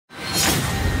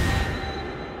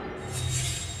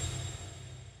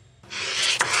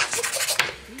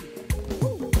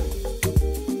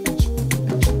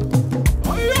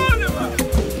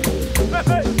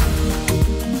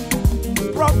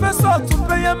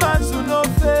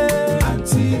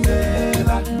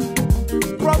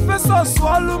Professor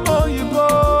Swallow Yibo,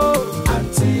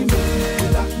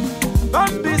 Anti-Mela.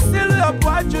 Don't be still up,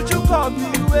 what you call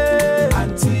me,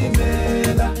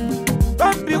 Anti-Mela.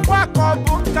 Don't be quack-up,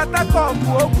 catacomb,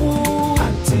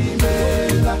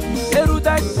 Anti-Mela.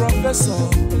 Erudite Professor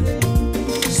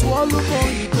Swallow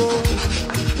Yibo,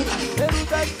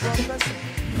 Erudite Professor.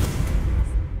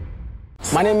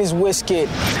 My name is Wizkid,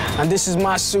 and this is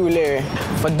my Sulere.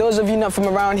 For those of you not from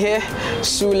around here,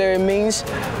 Sulere means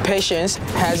patience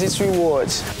has its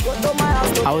rewards.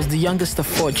 I was the youngest of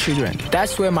 4 children.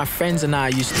 That's where my friends and I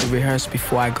used to rehearse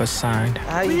before I got signed.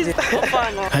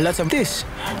 A lot of this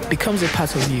becomes a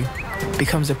part of you,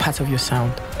 becomes a part of your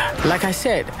sound. Like I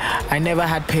said, I never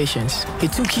had patience.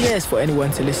 It took years for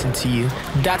anyone to listen to you.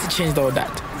 That changed all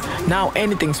that. Now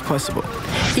anything's possible.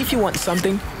 If you want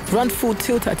something, run full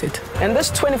tilt at it. In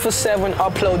this 24/7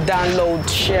 upload, download,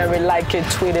 share it, like it,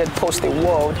 tweet it, post it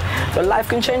world, your life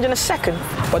can change in a second.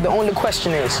 But the only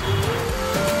question is,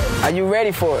 are you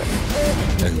ready for it?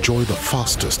 Enjoy the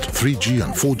fastest 3G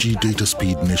and 4G data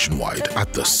speed nationwide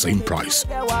at the same price.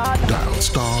 Dial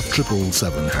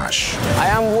 *777#. I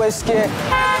am Wizkid.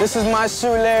 This is my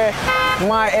Sulere,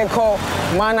 my Echo,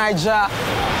 my Naija,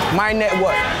 my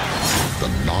network. The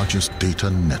largest data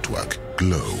network,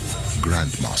 Glow.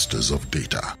 Grandmasters of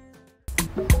data.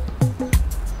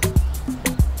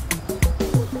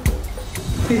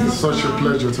 It's such a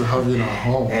pleasure to have you in our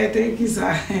home. Thank you,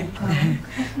 sir.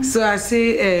 So I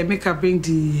say, make her bring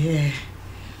the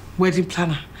wedding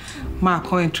planner. Ma,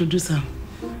 come introduce her.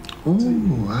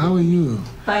 Oh, how are you?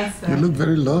 Fine, sir. You look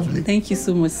very lovely. Thank you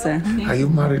so much, sir. Are you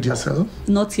married yourself?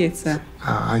 Not yet, sir.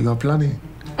 You are planning?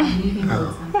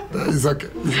 It's okay.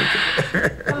 It's okay.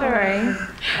 All right.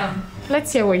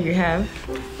 Let's hear what you have.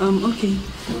 Okay.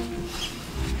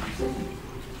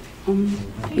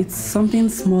 It's something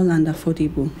small and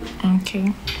affordable.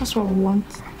 Okay. That's what we want.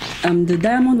 The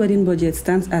diamond wedding budget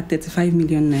stands at 35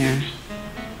 million naira.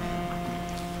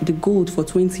 The gold for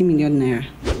 20 million naira.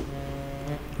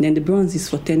 Then the bronze is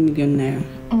for 10 million naira.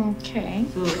 Okay.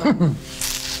 So,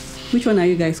 which one are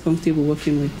you guys comfortable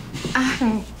working with?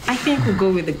 I think we'll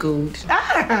go with the gold.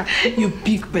 You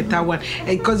pick better one.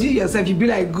 Because you yourself, you be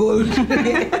like gold.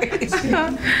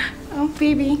 Oh,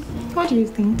 baby, what do you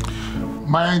think?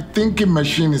 My thinking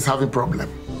machine is having a problem.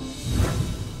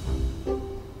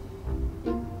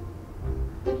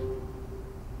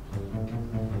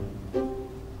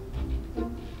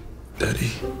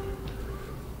 Daddy,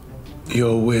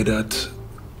 you're aware that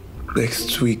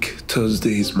next week,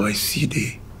 Thursday, is my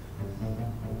C-Day.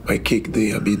 My cake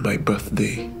day, I mean my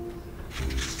birthday.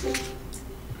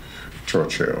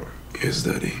 Churchill. Yes,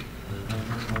 Daddy.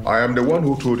 I am the one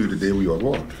who told you the day we were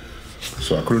born,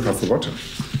 so I couldn't have forgotten.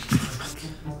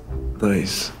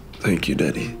 Nice. Thank you,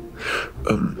 Daddy.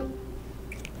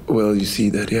 Well, you see,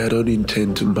 Daddy, I don't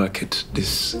intend to mark it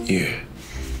this year.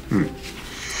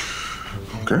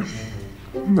 Okay.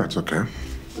 That's okay.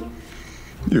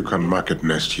 You can mark it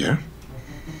next year.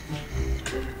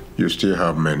 You still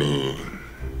have many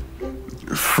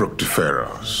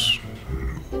fructiferous,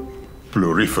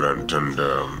 pluriferant, and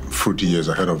fruity years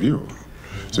ahead of you.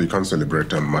 So you can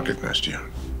celebrate and mark it next year.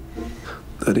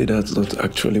 Daddy, that's not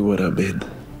actually what I meant.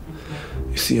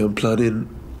 You see, I'm planning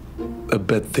a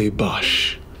birthday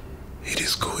bash. It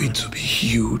is going to be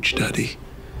huge, Daddy.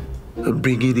 I'm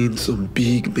bringing in some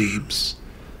big names.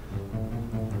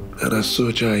 And as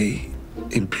such, I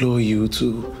implore you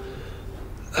to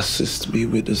assist me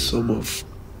with the sum of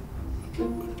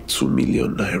 2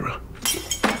 million naira.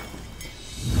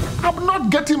 I'm not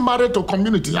getting married to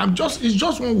community. It's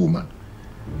just one woman.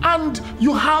 And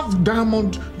you have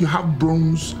diamond, you have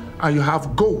bronze, and you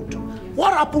have gold.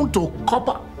 What happened to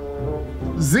copper,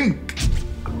 zinc,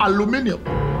 aluminium,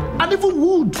 and even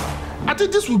wood? I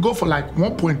think this will go for like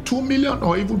 1.2 million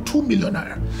or even 2 million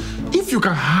naira. If you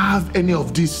can have any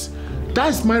of this,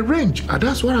 that's my range, and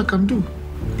that's what I can do.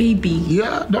 Baby.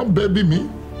 Yeah, don't baby me.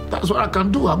 That's what I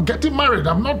can do. I'm getting married.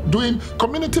 I'm not doing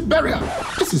community burial.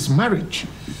 This is marriage.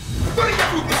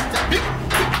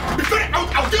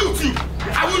 I'll deal with you.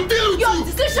 I will deal with you. Your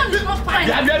decision is not fine.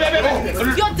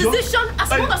 Your decision, as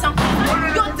long as I'm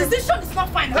fine, your decision is not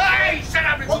fine. Hey, shut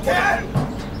up, okay?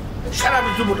 Shut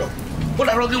up, Bimbo. What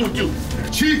are wrong with you?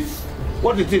 Chief,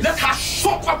 what is this? Let her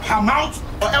shut up her mouth,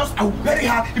 or else I will bury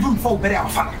her even before we bury our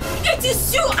father. It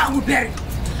is you I will bury.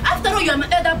 After all, you are my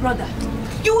elder brother.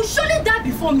 You will surely die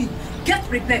before me. Get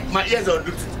prepared. My ears are on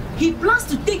duty. He plans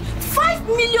to take 5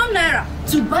 million naira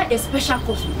to buy a special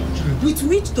coffin with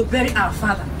which to bury our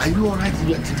father. Are you all right in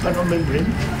your tympanal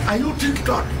membrane? Are you thinking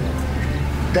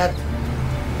that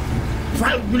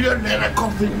 5 million naira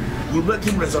coffin will make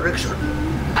him resurrection,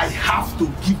 I have to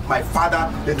give my father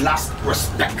the last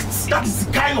respect. That is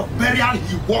the kind of burial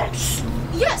he wants.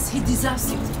 Yes, he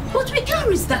deserves it. But we can't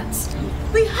risk that.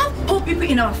 We have poor people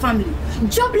in our family,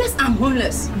 jobless and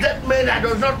homeless. That man that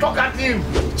does not talk at him.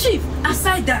 Chief,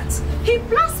 aside that, he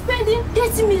plans spending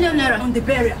 30 million naira on the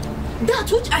burial.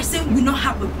 That which I say will not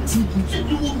happen.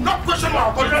 You will not question my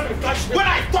opinion. When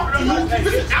I talk to you,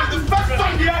 this is the first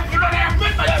time here that I have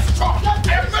made my strong.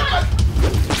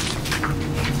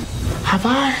 Have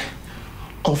I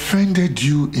offended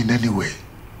you in any way?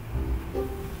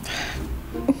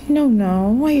 No.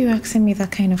 Why are you asking me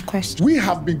that kind of question? We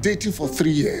have been dating for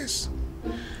 3 years.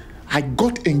 I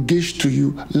got engaged to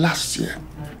you last year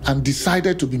and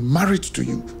decided to be married to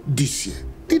you this year.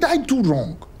 Did I do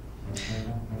wrong?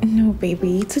 No,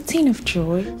 baby. It's a thing of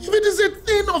joy. If it is a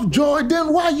thing of joy,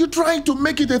 then why are you trying to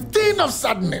make it a thing of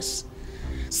sadness?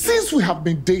 Since we have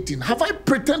been dating, have I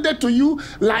pretended to you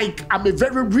like I'm a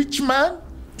very rich man?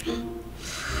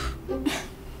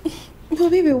 Well,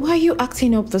 baby, why are you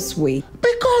acting up this way?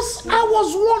 Because I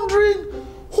was wondering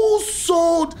who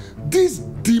sold this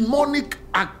demonic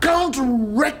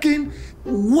account-wrecking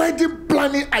wedding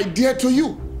planning idea to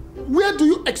you. Where do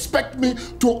you expect me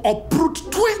to uproot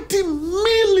 20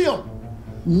 million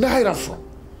naira from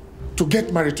to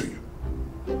get married to you?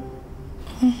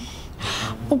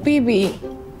 Oh, baby,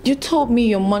 you told me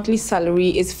your monthly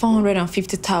salary is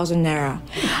 450,000 naira.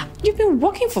 You've been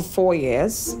working for 4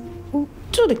 years.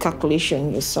 Do the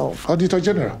calculation yourself. Auditor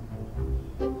General,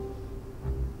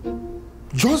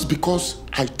 just because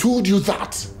I told you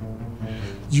that,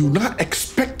 you now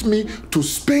expect me to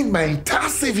spend my entire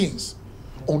savings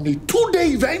on a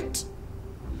 2-day event?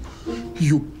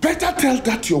 You better tell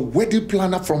that your wedding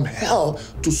planner from hell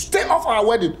to stay off our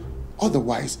wedding.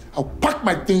 Otherwise, I'll pack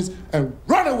my things and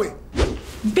run away.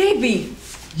 Baby!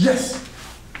 Yes.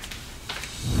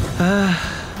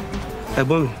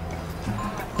 Ebony,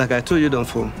 like I told you on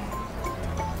phone,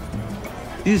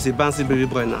 he's a bouncy baby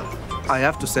boy now. I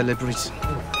have to celebrate.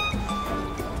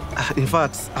 In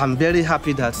fact, I'm very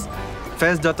happy that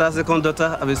first daughter, second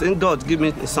daughter, I've been saying, God, give me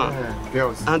a son.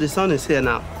 Girls. And the son is here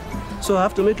now. So I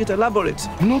have to make it elaborate.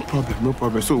 No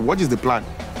problem. So what is the plan?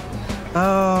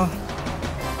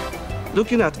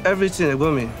 Looking at everything,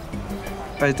 Ebony,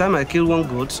 by the time I kill one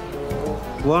goat,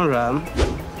 one ram,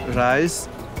 rice,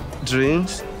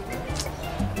 drinks,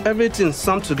 everything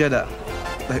summed together,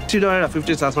 like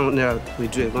 350,000 naira we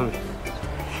do, Ebony.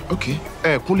 Okay.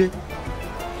 Kule,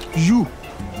 you,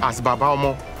 as Baba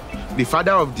Omo, the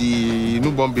father of the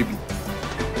newborn baby,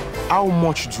 how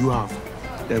much do you have?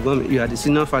 You are the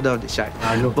senior father of the child.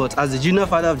 I know. But as the junior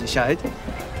father of the child,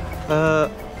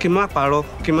 Kima Paro,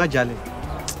 Kima Jale,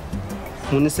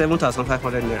 only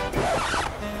 7,500 naira.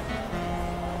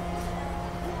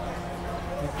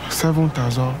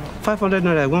 7,500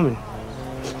 naira, woman.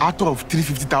 Out of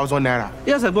 350,000 naira?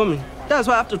 Yes, woman. That's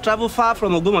why I have to travel far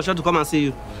from Ogbomoso to come and see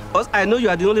you. Because I know you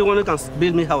are the only one who can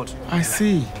bail me out. I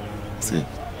see.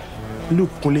 Look,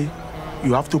 Kule,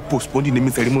 you have to postpone the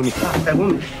naming ceremony.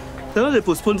 Woman, they don't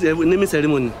postpone the naming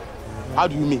ceremony. How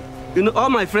do you mean? You know, all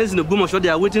my friends in Ogbomoso, they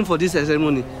are waiting for this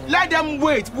ceremony. Let them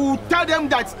wait. We'll tell them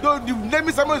that the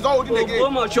naming ceremony is not holding again.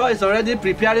 Ogbomoso is already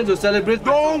preparing to celebrate.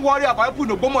 Don't worry about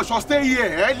people in Ogbomoso. Stay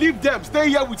here. Leave them. Stay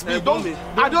here with me. I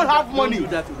don't have money. Don't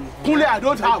do that to me. Kule, I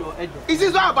don't have. Is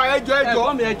this not about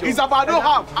Ejo? It's about I don't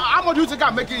have. How much do you think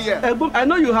I'm making here? I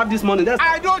know you have this money.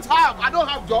 I don't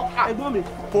have, Joe.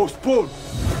 Postpone.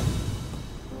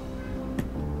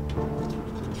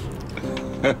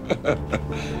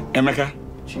 Emeka,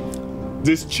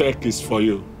 this check is for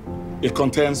you. It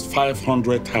contains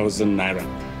 500,000 naira.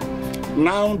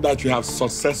 Now that you have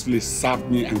successfully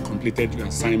served me and completed your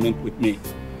assignment with me,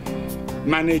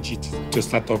 manage it to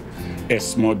start up a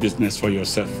small business for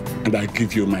yourself, and I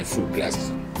give you my full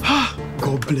blessing.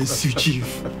 God bless you,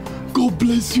 Chief. God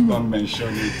bless you. Don't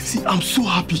mention it. See, I'm so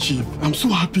happy, Chief. I'm so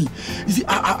happy. You see,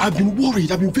 I've been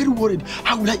worried. I've been very worried.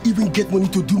 How will I even get money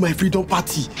to do my freedom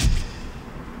party?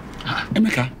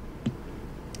 Emeka,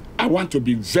 I want to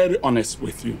be very honest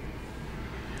with you.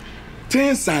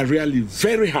 Things are really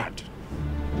very hard,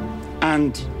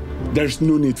 and there's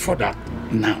no need for that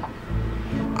now.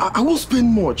 I won't spend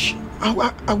much. I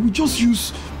will just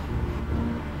use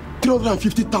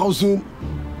 350,000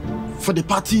 for the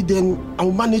party, then I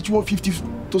will manage 150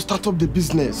 to start up the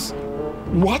business.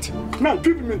 What? Now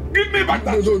give me back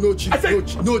that.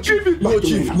 No,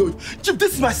 Chief. Chief,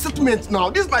 this is my settlement now.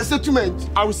 This is my settlement.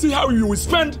 I will see how you will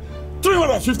spend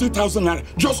 350,000 naira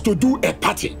just to do a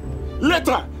party.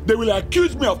 Later, they will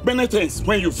accuse me of many things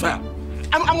when you fail.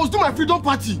 I must do my freedom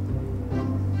party.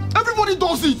 Everybody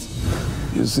does it.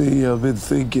 You see, I've been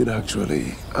thinking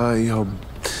actually.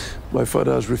 My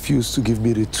father has refused to give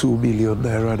me the 2 million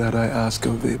naira that I asked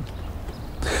of him.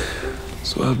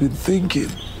 So I've been thinking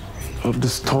of the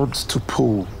stunts to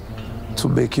pull to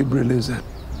make him release it.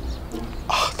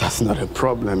 Oh, that's not a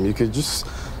problem. You could just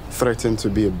threaten to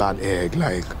be a bad egg,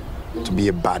 like to be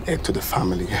a bad egg to the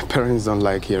family. Parents don't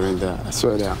like hearing that. I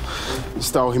swear that.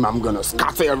 Just tell him I'm gonna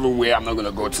scatter everywhere, I'm not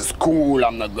gonna go to school,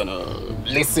 I'm not gonna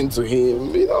listen to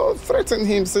him. You know, threaten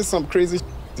him, say some crazy shit,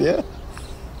 yeah?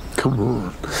 Come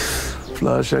on.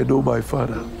 Flash, I know my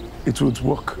father. It won't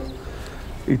work.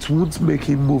 It won't make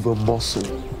him move a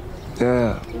muscle.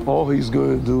 Yeah, all he's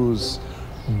going to do is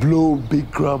blow big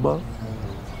grammar,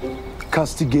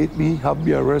 castigate me, have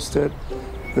me arrested,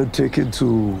 and taken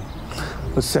to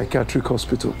a psychiatric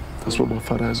hospital. That's what my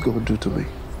father is going to do to me.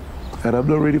 And I'm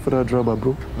not ready for that drama,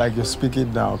 bro. Like you're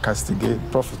speaking now, castigate.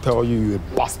 Prof will tell you you're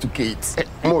a basticate.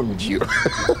 Mind you.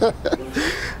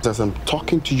 As I'm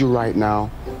talking to you right now,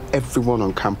 everyone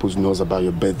on campus knows about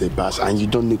your birthday bash, and you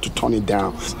don't need to turn it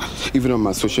down. Even on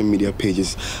my social media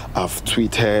pages, I've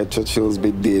tweeted Churchill's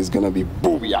birthday is gonna be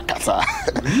booyakata.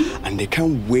 And they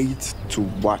can't wait to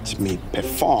watch me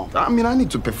perform. I mean, I need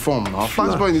to perform now.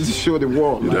 Flash boy needs to show the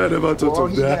world. You never thought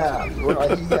of that.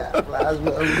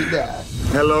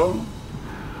 Hello?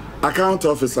 Account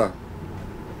officer.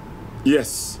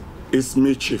 Yes, it's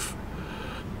me, Chief.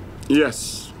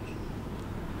 Yes.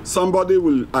 Somebody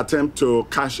will attempt to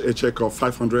cash a check of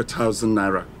 500,000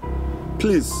 naira.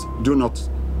 Please do not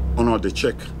honor the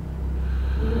check.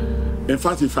 In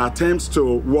fact, if he attempts to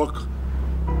walk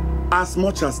as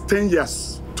much as 10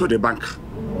 years to the bank,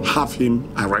 have him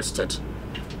arrested.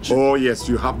 Chief. Oh yes,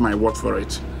 you have my word for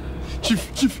it. Chief,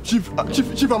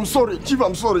 I'm sorry. Chief,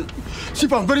 I'm sorry.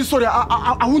 Chief, I'm very sorry.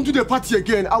 I won't do the party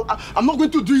again. I'm not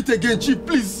going to do it again, Chief,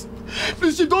 please.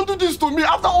 Please, Chief, don't do this to me.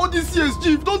 After all these years,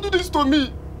 Chief, don't do this to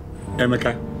me.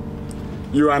 Emeka,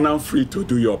 you are now free to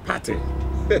do your party.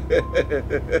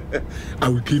 I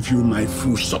will give you my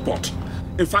full support.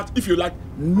 In fact, if you like,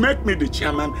 make me the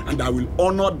chairman and I will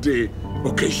honor the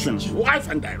occasion. Wife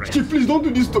and direct. Chief, please don't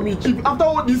do this to me, Chief. After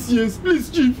all these years, please,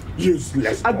 Chief.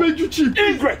 Useless. I beg you, Chief.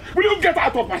 Ingrid, will you get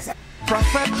out of my sight?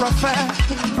 Professor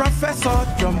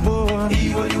Johnbull.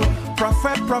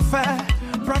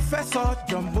 Professor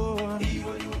Johnbull.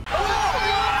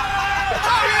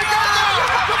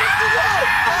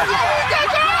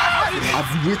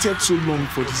 I've waited so long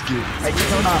for this game.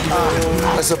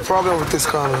 There's a problem with this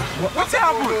car. What's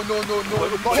happening? No.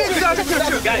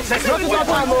 Guys, let's go. I'm not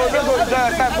going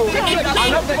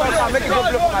to make it go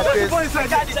blow my face.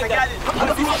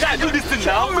 Guys, do this thing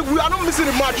now. We are not missing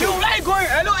the match. You like going?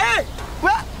 Hello, hey.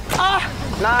 Where?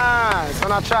 Nice.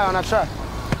 On a try.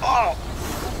 Oh.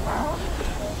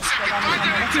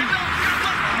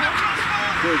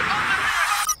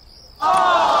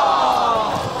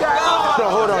 No,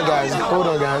 hold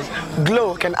on, guys.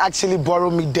 Glow can actually borrow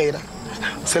me data.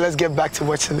 So let's get back to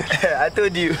watching it. I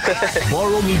told you.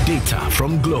 Borrow me data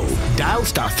from Glow. Dial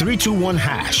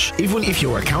 *321#, even if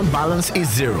your account balance is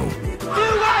 0.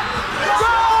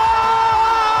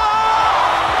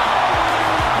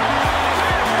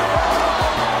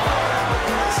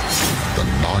 The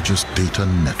largest data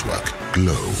network,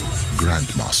 Glow,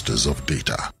 grandmasters of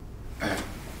data.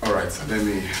 All right, so let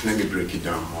me break it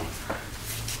down more.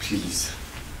 Please,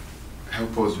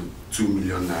 help us with 2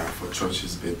 million naira for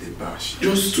Church's birthday bash.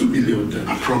 Just 2 million naira.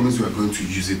 I promise we are going to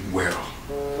use it well.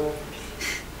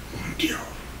 Dear.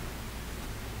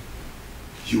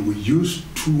 You will use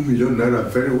 2 million naira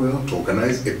very well to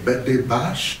organize a birthday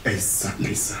bash?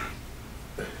 Exactly, sir.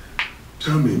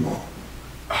 Tell me more.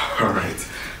 All right.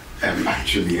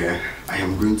 Actually, I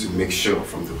am going to make sure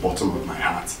from the bottom of my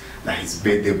heart that his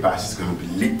birthday bash is going to be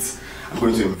lit. I'm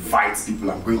going to invite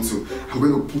people. I'm going to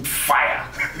put fire.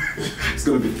 It's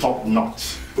going to be top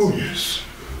notch. Oh yes,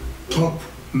 top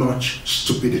notch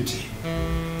stupidity.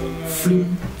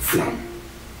 Flim flam.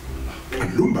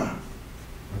 And lumber.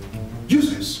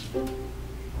 Uses.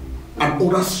 And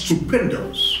other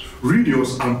stupendous,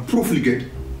 ridiculous and profligate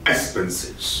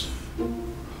expenses.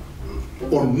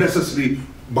 Unnecessary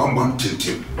bam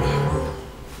tintin.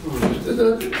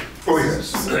 Oh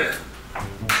yes.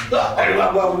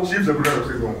 Chief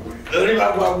Secretary,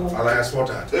 Alias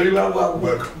Sportat.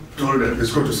 Welcome.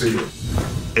 It's good to see you.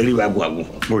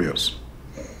 Oh yes.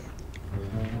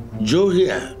 Joe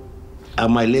here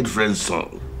and my late friend's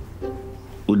son,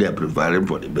 who they are preparing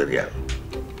for the burial.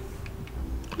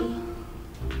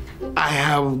 I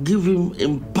have given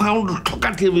him pound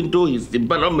talkative into his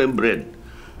tympano membrane,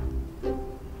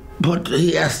 but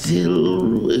he is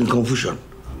still in confusion.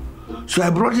 So I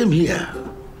brought him here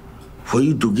for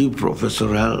you to give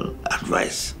professorial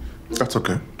advice That's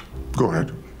okay. Go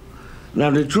ahead. Now,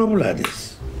 the trouble is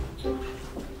this.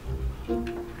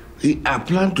 He had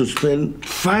planned to spend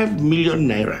 5 million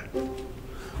naira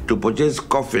to purchase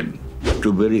coffin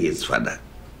to bury his father.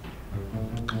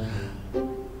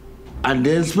 And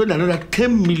then spend another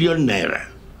 10 million naira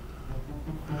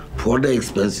for the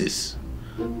expenses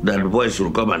that the boys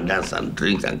will come and dance and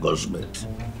drink and consummate.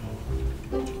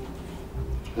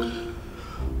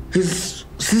 His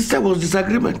sister was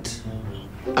disagreement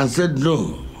and said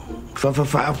no.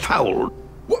 Foul.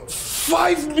 What?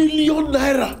 5 million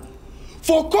naira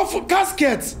for coffin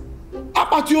caskets?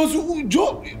 Apatios,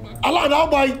 Joe, Allah now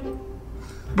buy.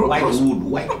 White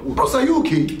wood. Bros, are you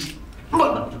okay?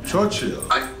 Churchill,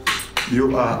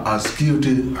 you are as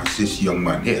guilty as this young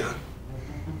man here.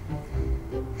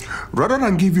 Rather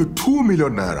than give you 2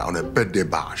 million naira on a birthday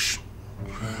bash,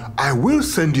 I will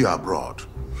send you abroad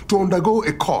to undergo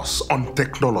a course on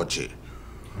technology.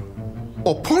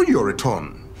 Upon your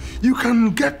return, you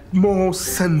can get more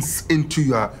sense into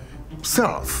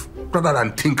yourself rather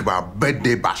than think about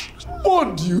birthday bashes.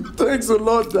 Mon Dieu, thanks a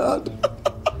lot, Dad.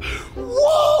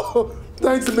 Whoa!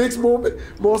 Thanks, it makes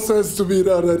more sense to me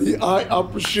now, Daddy. I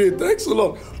appreciate. Thanks a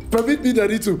lot. Permit me,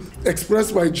 Daddy, to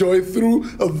express my joy through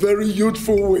a very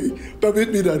youthful way.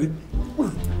 Permit me, Daddy.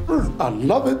 I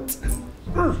love it.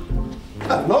 I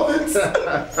love it.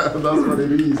 That's what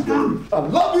it is, bro. I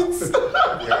love it.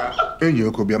 Yeah.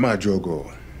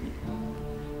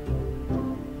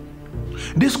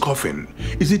 This coffin,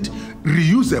 is it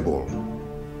reusable?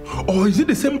 Or is it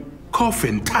the same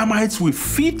coffin termites will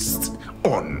feast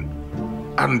on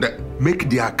and make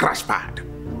their crash pad?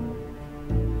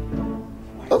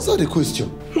 Answer the question.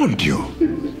 Mon Dieu.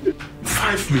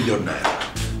 5 million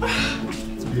naira.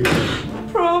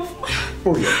 Prof.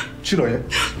 Oh yeah. Chinoye,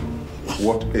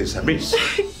 what is amiss?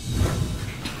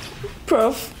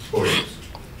 Prof. Oh yes.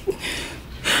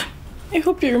 I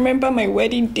hope you remember my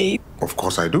wedding date. Of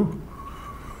course I do.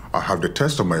 I have the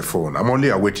test on my phone. I'm only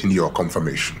awaiting your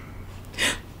confirmation.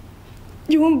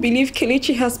 You won't believe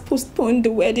Kelechi has postponed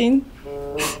the wedding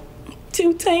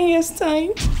till 10 years'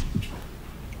 time.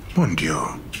 Mon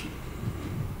Dieu.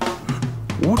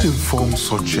 What informs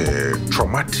such a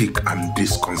traumatic and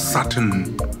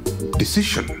disconcerting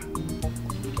decision?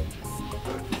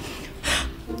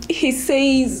 He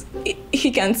says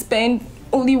he can spend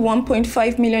only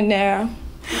 1.5 million naira.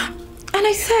 And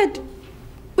I said,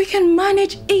 we can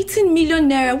manage 18 million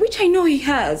naira, which I know he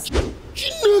has.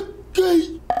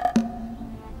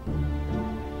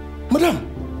 Madam,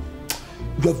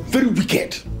 you are very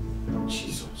wicked.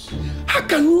 Jesus. How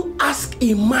can you ask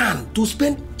a man to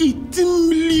spend 18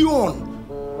 million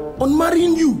on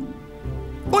marrying you?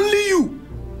 Only you.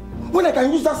 When I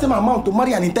can use that same amount to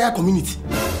marry an entire community.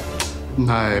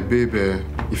 Nah, baby.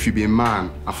 If you be a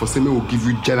man, I foresee me will give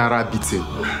you general beating.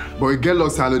 But a girl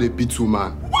looks like they beat you,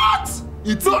 man. What?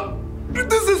 It's not.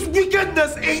 This is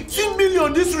wickedness. 18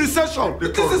 million this recession.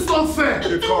 This is not fair.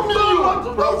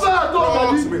 Not fair at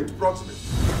all, Daddy.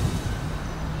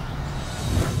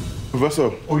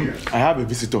 Professor, oh yeah. I have a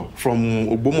visitor from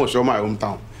Ogbomoso, my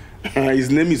hometown. His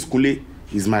name is Kule.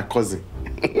 He's my cousin.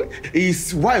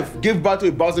 His wife gave birth to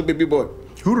a bouncing baby boy.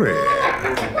 Hooray!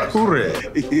 Hooray!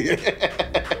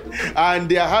 And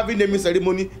they are having naming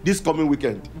ceremony this coming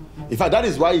weekend. In fact, that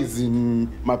is why he's in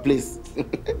my place.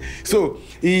 So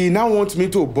he now wants me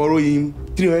to borrow him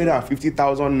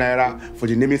 350,000 naira for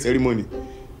the naming ceremony.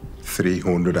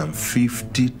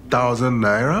 350,000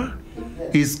 naira?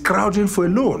 He's crouching for a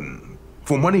loan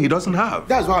for money he doesn't have.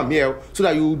 That's why I'm here, so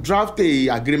that you draft a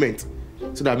agreement,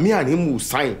 so that me and him will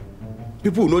sign.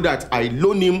 People will know that I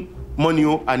loan him money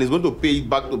and he's going to pay it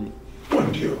back to me.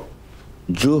 Mon Dieu.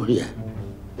 Joe here.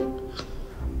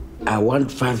 I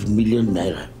want 5 million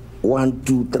naira. 1,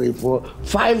 2, 3, 4,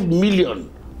 5 million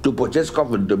to purchase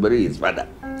coffin to bury his father.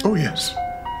 Oh yes.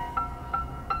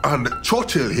 And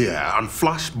Churchill here and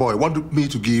Flash Boy wanted me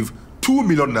to give 2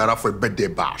 million naira for a birthday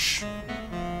bash.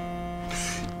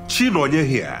 Chinonye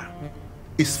here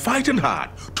is fighting hard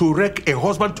to wreck a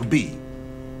husband-to-be,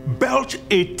 belch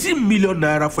 18 million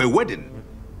naira for a wedding.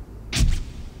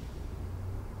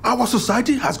 Our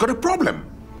society has got a problem.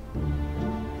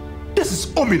 This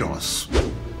is ominous.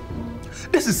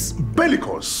 This is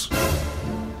bellicose.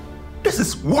 This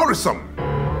is worrisome.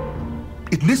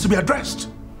 It needs to be addressed.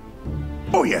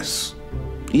 Oh, yes.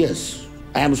 Yes,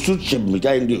 I am stewardship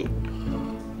behind you.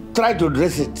 Try to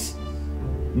dress it.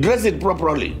 Dress it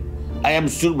properly. I am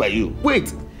stood by you.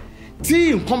 Wait.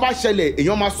 If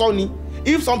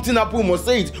something happens, we must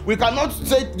say it. We cannot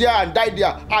sit there and die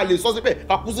there.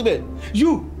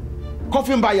 You,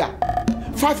 coffin buyer,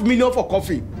 5 million for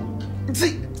coffee.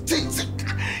 See,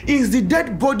 Is the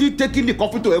dead body taking the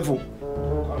coffin to heaven?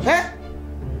 Eh?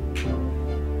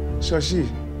 Shashi,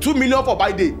 2 million for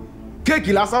by day. Cake,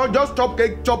 just chop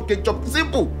cake, chop cake, chop.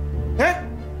 Simple. Eh?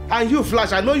 And you,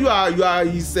 Flash, I know you are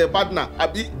his partner.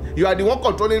 Abi, you are the one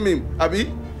controlling him.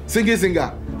 Abi,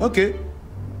 singer. Okay.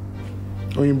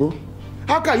 Oyinbo,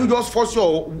 how can you just force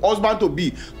your husband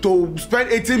to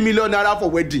spend 18 million naira for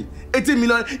wedding? 18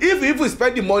 million. If we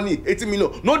spend the money, 18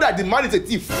 million, know that the man is a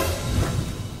thief.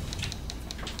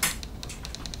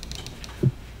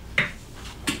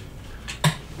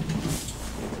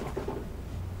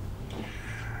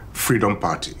 Freedom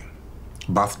party,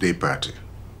 birthday party,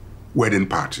 wedding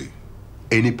party,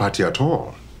 any party at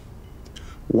all.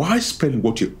 Why spend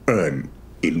what you earn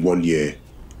in 1 year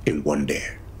in 1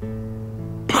 day?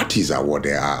 Parties are what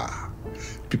they are.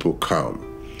 People come,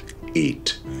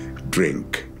 eat,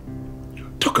 drink,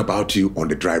 talk about you on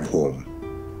the drive home,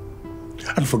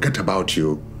 and forget about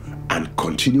you and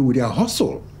continue with their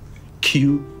hustle.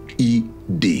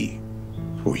 QED.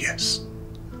 Oh yes.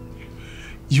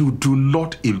 You do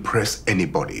not impress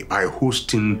anybody by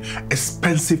hosting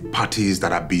expensive parties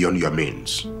that are beyond your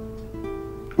means.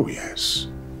 Oh yes.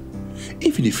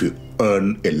 Even if you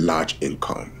earn a large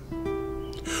income,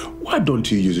 why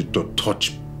don't you use it to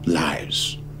touch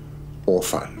lives?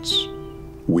 Orphans,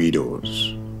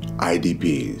 widows,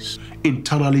 IDPs,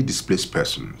 internally displaced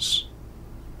persons.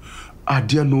 Are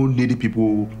there no needy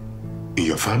people in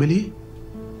your family,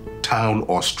 town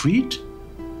or street?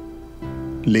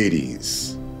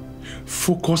 Ladies,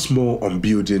 focus more on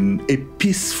building a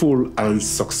peaceful and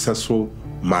successful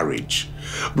marriage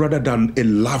rather than a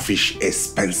lavish,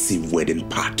 expensive wedding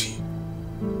party.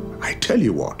 I tell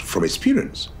you what, from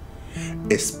experience,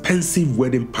 expensive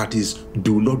wedding parties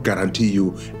do not guarantee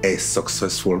you a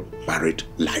successful married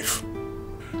life.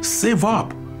 Save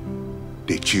up.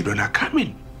 The children are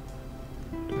coming.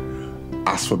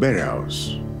 As for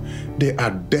burials, they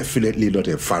are definitely not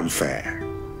a fanfare.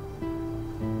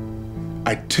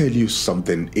 I tell you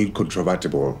something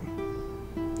incontrovertible.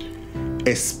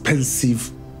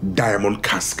 Expensive diamond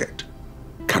casket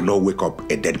cannot wake up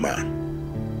a dead man.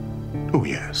 Oh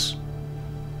yes.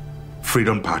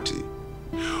 Freedom party.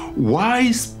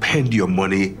 Why spend your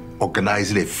money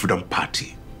organizing a freedom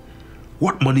party?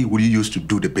 What money will you use to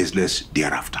do the business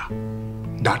thereafter?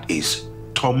 That is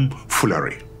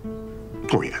tomfoolery.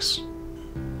 Oh yes.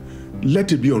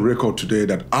 Let it be on record today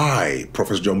that I,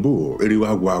 Professor Johnbull,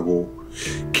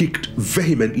 kicked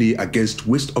vehemently against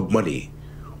waste of money,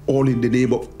 all in the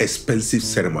name of expensive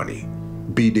ceremony,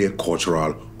 be they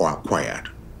cultural or acquired.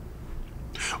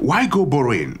 Why go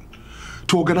borrowing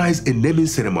to organize a naming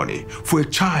ceremony for a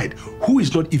child who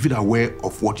is not even aware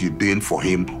of what you're doing for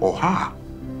him or her?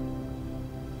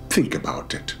 Think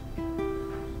about it.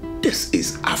 This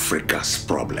is Africa's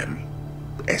problem.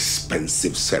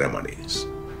 Expensive ceremonies.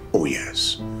 Oh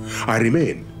yes. I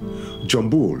remain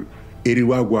Johnbull,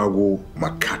 Eriwagwago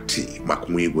Makati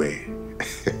Makwigwe.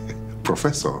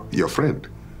 Professor, your friend.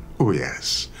 Oh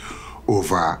yes.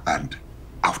 Over and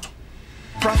out.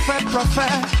 Professor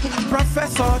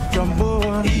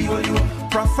Johnbull.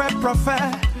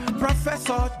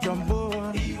 Professor Johnbull.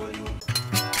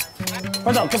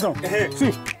 Madam,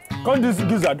 see, call this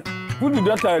gizzard. Put the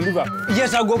data liver.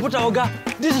 Yes, I'll go put Oga.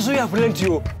 This is who you have plenty.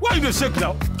 Why you shake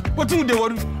now? What do they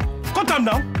worry? Cut them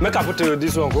down. Make I put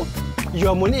this one, go.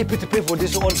 Your money is to pay for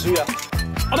this one, too.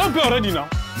 I don't pay already now.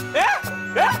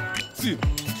 Eh? See,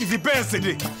 if you pay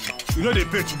yesterday, you know they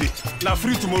pay today. Now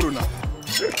free tomorrow now.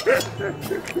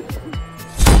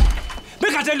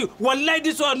 Make I tell you, wallahi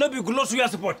this one not be close to your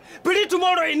support. Pretty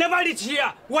tomorrow, it never reach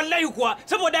here. Wallahi you kwa.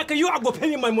 Somebody like you are go pay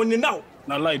me my money now.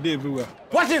 Now lie they everywhere.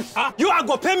 What if? You are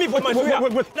go pay me for my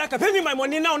money. Wait. Like pay me my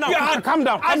money now. Yeah, calm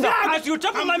down. As you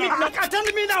talk about me, like tell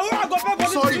me now who I go pay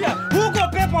for this year? Who go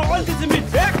pay for all this meat?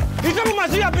 You tell me my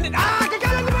suya been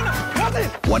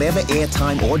Whatever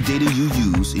airtime or data you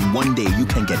use, in 1 day you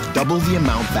can get double the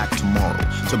amount back tomorrow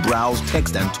to browse,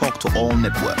 text, and talk to all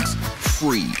networks.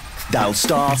 Free. Dial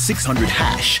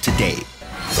 *600# today.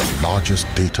 The largest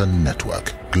data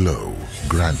network, Glow,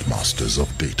 grandmasters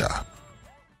of data.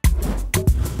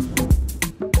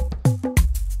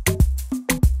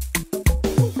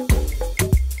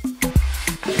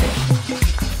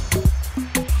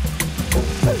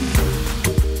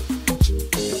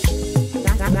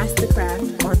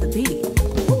 Mastercraft on the beat.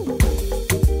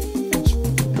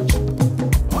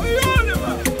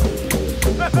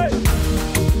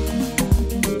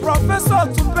 Professor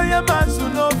Tumpeye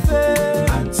Manzunofe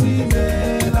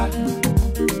Antimela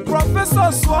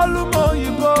Professor Swallow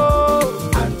Moyibo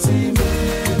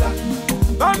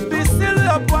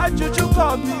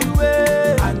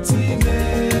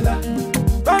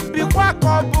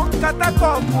Kakobu,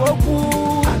 Katakobu, Oku,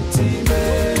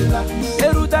 Antimela,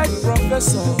 erudite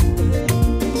professor,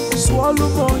 swallow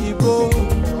Moyibo,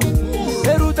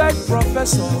 erudite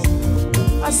professor,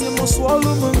 Asimo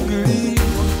swallow Mungiri,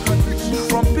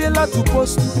 from pillar to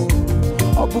post,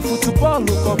 Obufu to ball,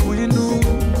 Kobuinu,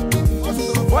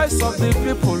 voice of the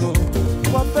people,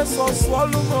 Professor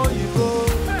swallow Moyibo,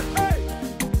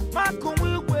 Makum